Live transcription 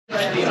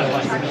Well,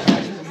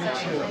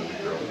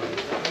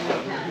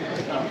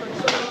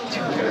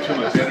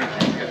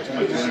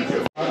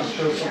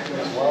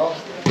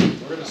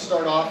 we're going to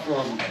start off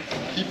from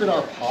keeping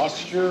our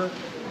posture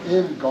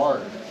in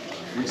guard.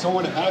 When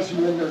someone has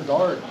you in their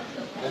guard,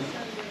 and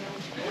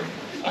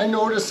I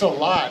notice a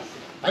lot.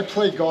 I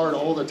play guard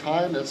all the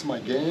time, that's my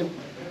game,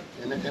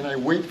 and I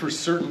wait for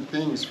certain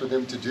things for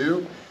them to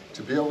do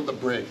to be able to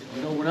break.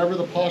 You know, whenever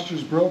the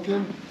posture's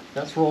broken,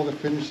 that's where all the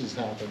finishes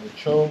happen. The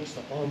chokes,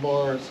 the arm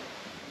bars,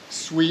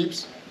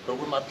 sweeps, but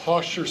when my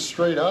posture's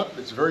straight up,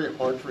 it's very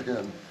hard for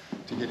him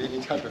to get any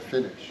type of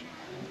finish.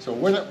 So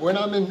when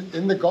I'm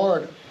in the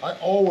guard, I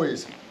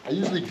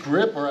usually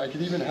grip, or I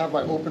could even have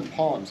my open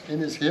palms in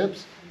his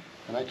hips,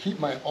 and I keep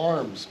my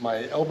arms,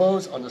 my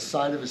elbows on the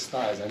side of his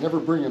thighs. I never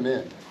bring him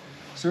in.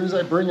 As soon as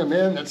I bring him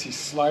in, he's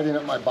sliding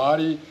up my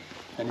body,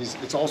 and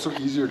it's also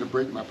easier to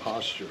break my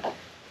posture.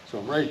 So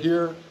I'm right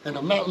here, and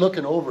I'm not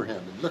looking over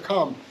him. And look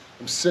how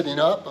I'm sitting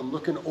up, I'm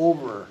looking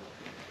over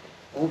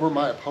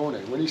my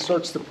opponent. When he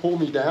starts to pull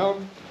me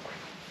down,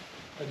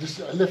 I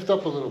lift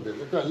up a little bit.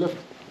 Look, I lift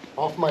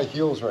off my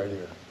heels right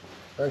here.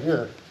 Right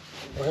here.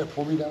 Go ahead,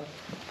 pull me down.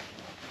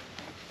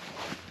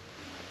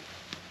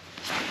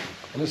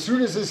 And as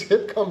soon as his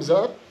hip comes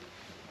up,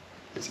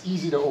 it's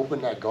easy to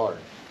open that guard.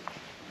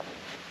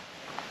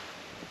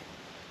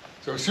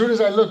 So as soon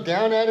as I look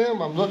down at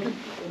him, I'm looking,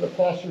 and the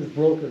posture is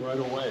broken right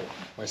away.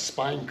 My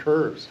spine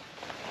curves.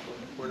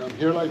 When I'm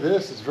here like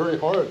this, it's very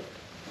hard.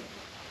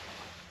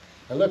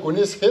 And look, when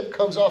his hip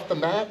comes off the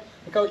mat,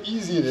 look how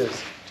easy it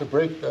is to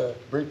break the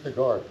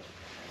guard.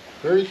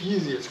 Very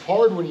easy. It's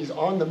hard when he's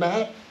on the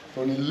mat.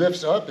 When he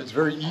lifts up, it's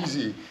very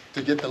easy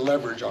to get the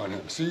leverage on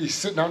him. See, he's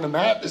sitting on the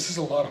mat, this is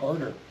a lot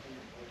harder.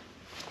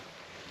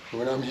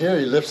 When I'm here,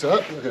 he lifts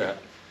up, look at that.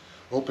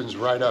 Opens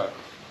right up.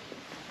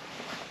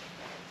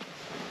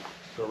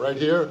 So right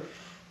here,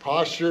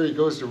 posture, he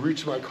goes to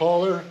reach my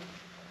collar.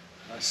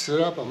 I sit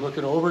up, I'm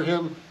looking over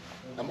him.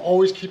 I'm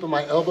always keeping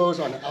my elbows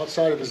on the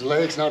outside of his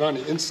legs, not on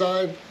the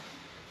inside.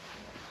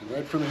 And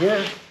right from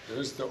here,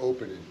 there's the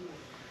opening.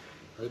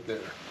 Right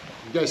there.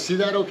 You guys see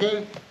that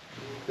okay?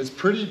 It's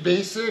pretty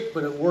basic,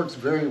 but it works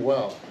very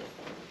well.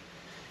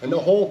 And the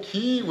whole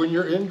key when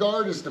you're in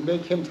guard is to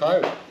make him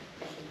tired.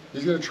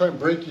 He's going to try and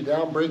break you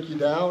down.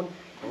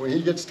 And when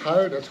he gets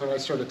tired, that's when I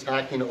start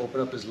attacking to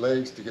open up his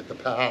legs to get the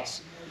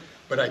pass.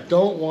 But I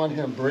don't want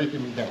him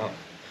breaking me down.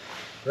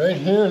 Right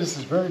here, this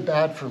is very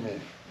bad for me.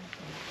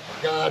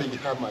 I gotta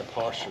have my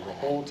posture the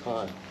whole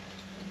time.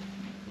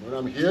 When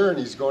I'm here and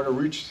he's going to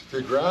reach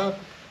to grab,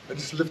 I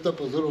just lift up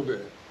a little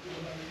bit.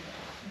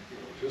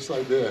 Just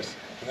like this.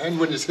 And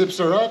when his hips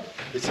are up,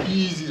 it's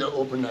easy to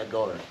open that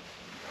guard.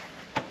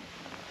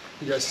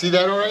 You guys see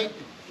that all right?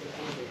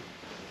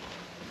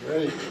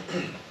 Great.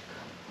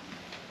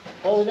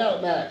 Hold it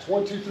out, Max.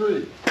 1, 2,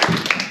 3.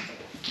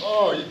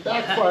 Oh, you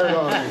backfired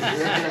on me.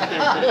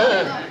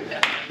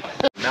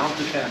 Mount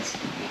defense.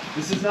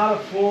 This is not a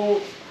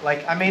full,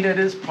 I mean, it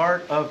is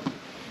part of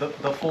the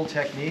full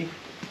technique,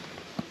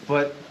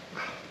 but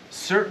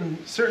certain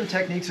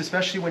techniques,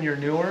 especially when you're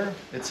newer,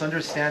 it's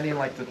understanding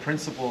the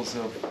principles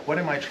of what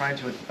am I trying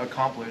to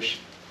accomplish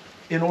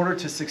in order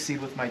to succeed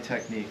with my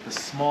technique. The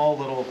small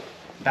little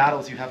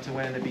battles you have to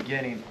win in the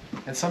beginning.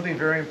 And something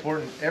very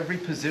important, every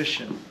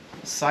position,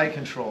 side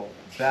control,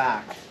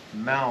 back,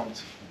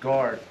 mount,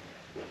 guard,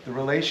 the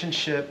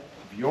relationship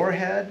of your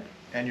head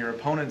and your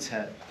opponent's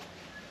head.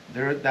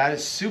 That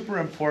is super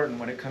important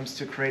when it comes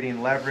to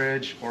creating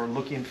leverage or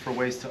looking for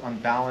ways to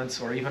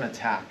unbalance or even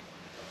attack.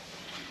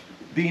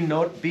 Being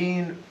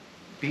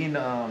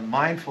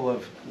mindful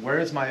of where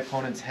is my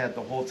opponent's head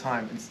the whole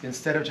time,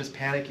 instead of just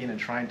panicking and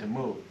trying to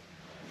move.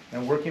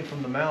 And working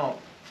from the mount.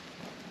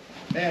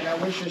 Man, I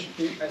wish I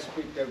speak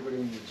that good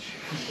English.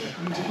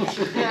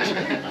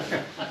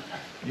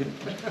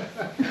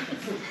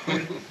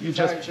 You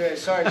just...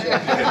 Sorry, Jay.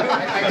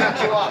 I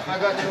got you off.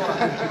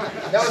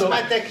 That was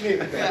my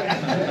technique.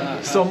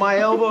 So my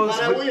elbows...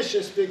 But I wish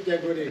I speak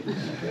that good English.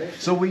 Okay?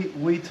 So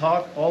we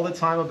talk all the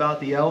time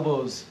about the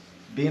elbows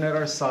being at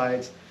our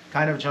sides.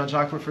 Kind of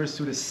Jean-Jacques refers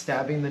to it as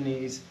stabbing the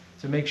knees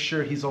to make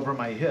sure he's over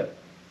my hip.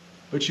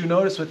 But you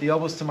notice with the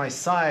elbows to my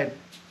side,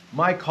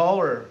 my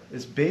collar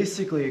is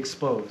basically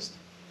exposed.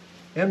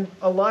 And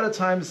a lot of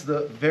times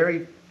the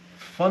very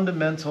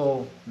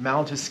fundamental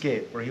mount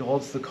escape, where he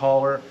holds the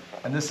collar,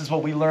 and this is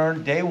what we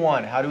learned day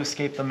one, how to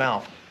escape the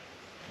mount.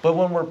 But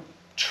when we're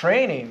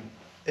training,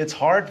 it's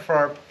hard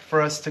for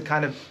us to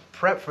kind of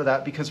prep for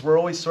that because we're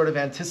always sort of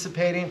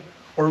anticipating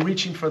or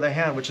reaching for the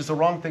hand, which is the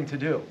wrong thing to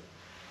do.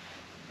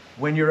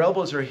 When your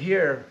elbows are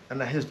here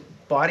and his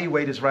body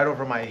weight is right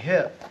over my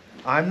hip,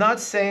 I'm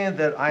not saying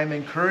that I'm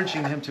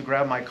encouraging him to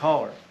grab my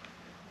collar,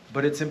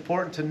 but it's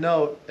important to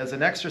note as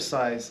an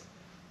exercise,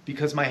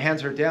 because my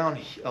hands are down,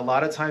 a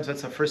lot of times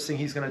that's the first thing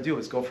he's going to do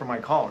is go for my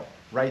collar,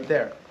 right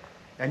there.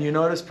 And you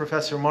notice,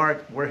 Professor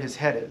Mark, where his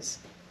head is.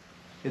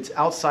 It's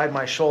outside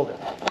my shoulder.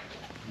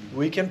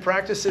 We can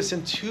practice this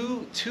in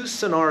two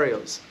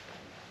scenarios.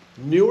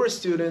 Newer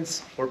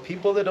students or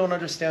people that don't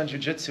understand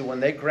jiu-jitsu, when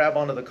they grab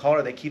onto the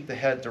collar, they keep the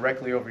head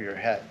directly over your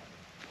head.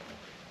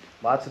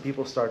 Lots of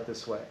people start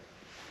this way.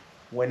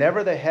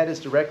 Whenever the head is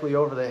directly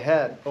over the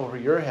head, over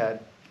your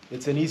head,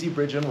 it's an easy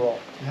bridge and roll.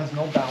 It has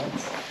no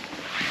balance.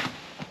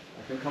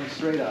 It can come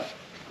straight up.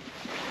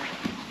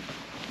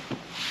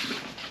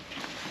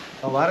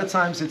 A lot of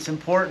times it's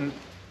important,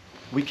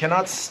 we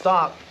cannot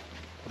stop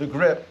the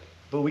grip,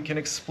 but we can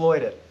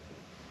exploit it.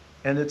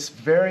 And it's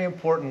very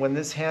important when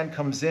this hand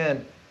comes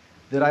in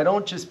that I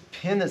don't just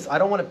pin this, I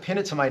don't want to pin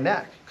it to my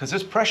neck because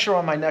there's pressure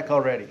on my neck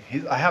already.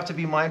 I have to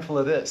be mindful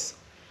of this.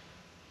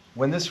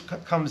 When this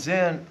comes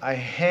in, I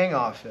hang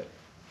off it.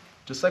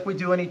 Just like we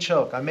do any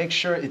choke. I make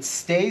sure it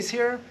stays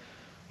here,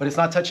 but it's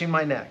not touching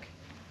my neck.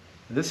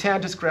 This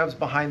hand just grabs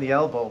behind the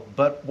elbow,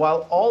 but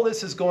while all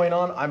this is going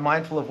on, I'm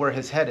mindful of where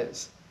his head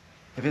is.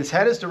 If his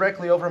head is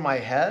directly over my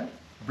head,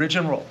 bridge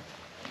and roll,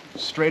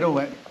 straight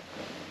away.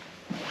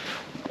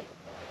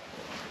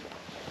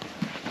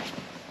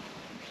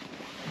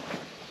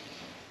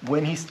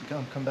 When he's,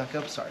 come back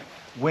up, sorry.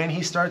 When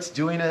he starts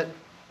doing it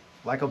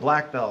like a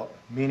black belt,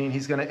 meaning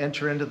he's going to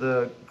enter into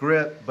the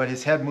grip, but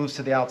his head moves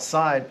to the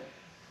outside,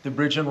 the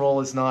bridge and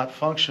roll is not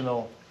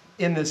functional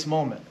in this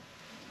moment.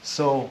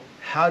 So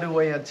how do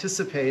I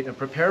anticipate and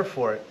prepare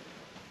for it?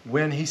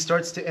 When he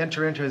starts to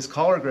enter into his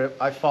collar grip,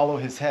 I follow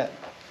his head.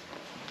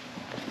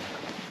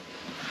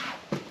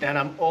 And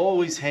I'm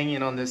always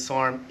hanging on this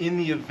arm in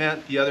the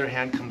event the other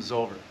hand comes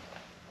over.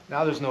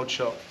 Now there's no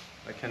choke.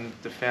 I can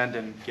defend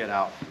and get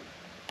out.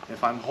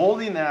 If I'm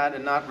holding that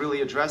and not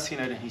really addressing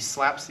it and he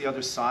slaps the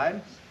other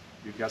side,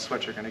 guess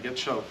what? You're going to get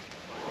choked.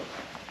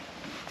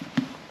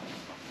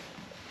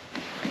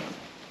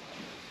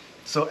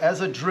 So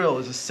as a drill,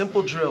 as a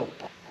simple drill,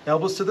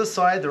 elbows to the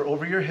side, they're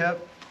over your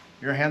hip,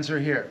 your hands are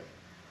here.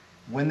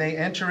 When they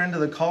enter into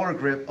the collar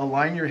grip,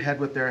 align your head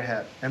with their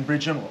head and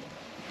bridge and roll.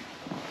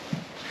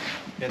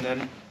 And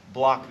then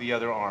block the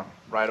other arm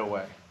right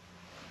away.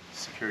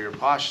 Secure your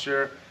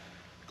posture.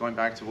 Going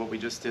back to what we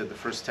just did, the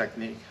first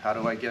technique. How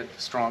do I get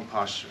strong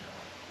posture?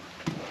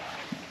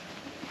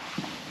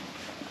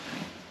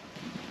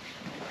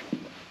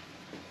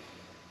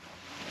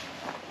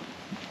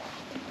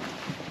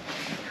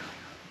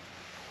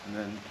 And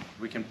then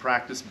we can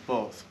practice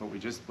both.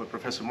 What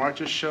Professor Mark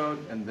just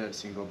showed and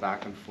this. You can go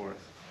back and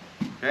forth.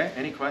 Okay,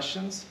 any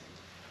questions?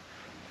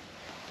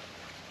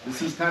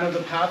 This is kind of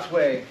the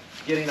pathway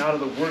getting out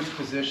of the worst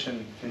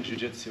position in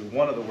jiu-jitsu,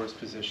 one of the worst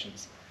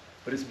positions.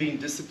 But it's being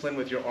disciplined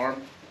with your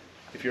arm.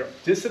 If you're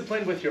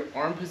disciplined with your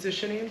arm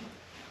positioning,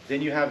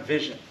 then you have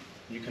vision.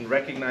 You can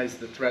recognize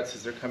the threats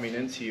as they're coming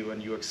into you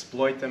and you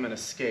exploit them and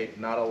escape,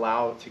 not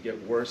allow it to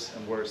get worse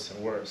and worse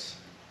and worse.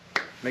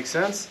 Make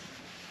sense?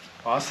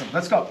 Awesome.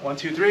 Let's go. 1,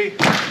 2, 3.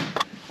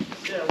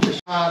 Yeah,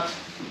 I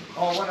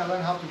want to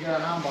learn how to get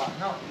an armbar.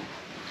 No.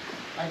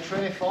 I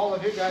train for all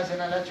of you guys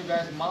and I let you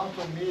guys mount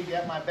on me,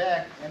 get my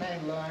back, and I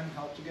learn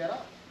how to get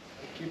up.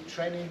 I keep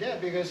training there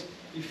because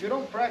if you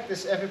don't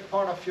practice every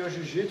part of your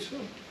jiu-jitsu,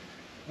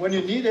 when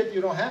you need it,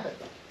 you don't have it.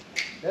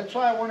 That's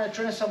why when I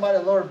train somebody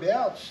lower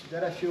belts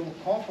that I feel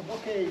comfortable,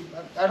 okay,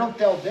 I don't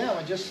tell them,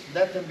 I just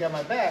let them get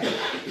my back,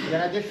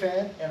 then I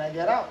defend and I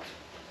get out.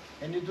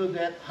 And you do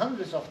that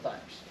hundreds of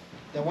times.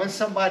 Then when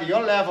somebody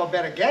your level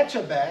better get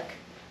your back,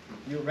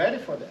 you're ready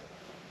for that.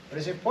 But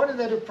it's important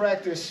that you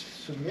practice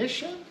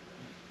submission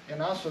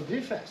and also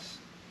defense.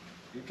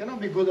 You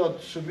cannot be good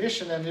at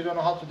submission and you don't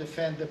know how to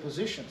defend the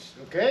positions,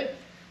 okay?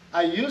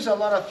 I use a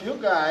lot of you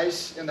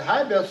guys in the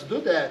high belts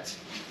do that.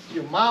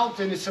 You mount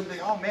and it's something,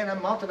 oh man,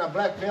 I'm mounting a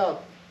black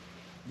belt.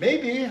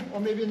 Maybe or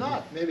maybe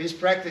not. Maybe he's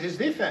practicing his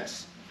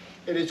defense.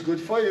 It is good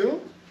for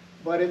you,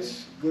 but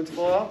it's good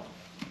for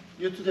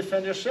you to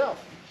defend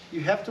yourself.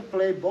 You have to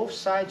play both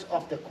sides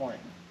of the coin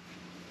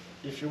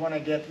if you want to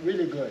get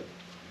really good.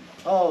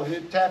 Oh, he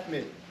tapped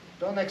me.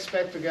 Don't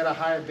expect to get a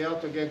higher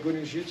belt or get good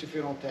in jiu-jitsu if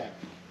you don't tap.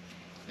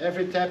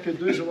 Every tap you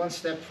do is one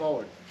step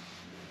forward.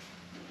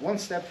 One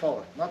step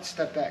forward, not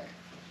step back.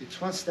 It's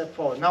one step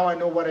forward. Now I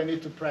know what I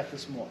need to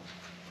practice more.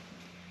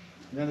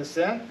 You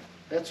understand?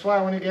 That's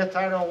why when you get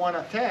tired and want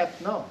to tap,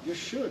 no, you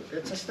should.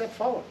 It's a step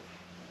forward.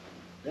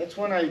 That's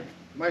when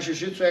my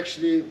jiu-jitsu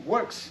actually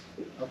works,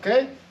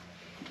 okay?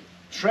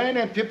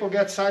 Training people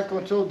get side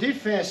control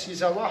defense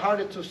is a lot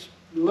harder to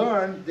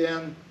learn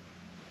than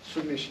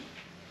submission.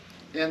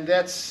 And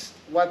that's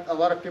what a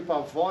lot of people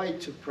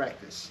avoid to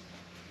practice.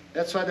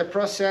 That's why the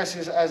process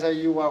is as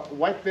you are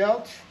white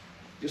belt,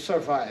 you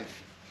survive.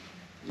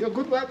 You're a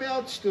good white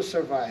belt, still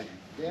survive.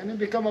 Then you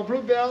become a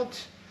blue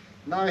belt,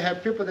 now you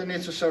have people that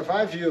need to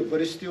survive you, but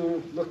you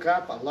still look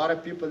up a lot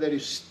of people that you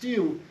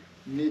still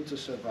need to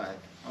survive.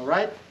 All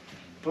right?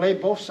 Play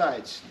both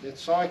sides.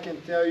 That's all I can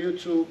tell you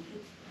to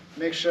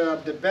make sure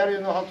the better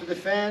you know how to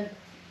defend,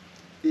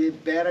 the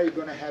better you're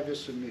going to have your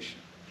submission.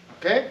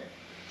 Okay?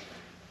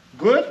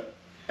 Good?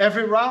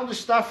 Every round you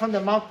start from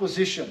the mount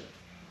position.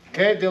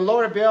 Okay? The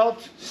lower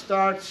belt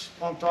starts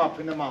on top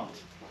in the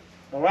mount.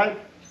 All right?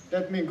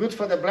 That means good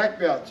for the black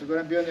belt. You're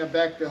going to be on your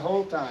back the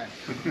whole time.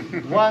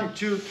 1,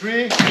 2,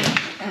 3.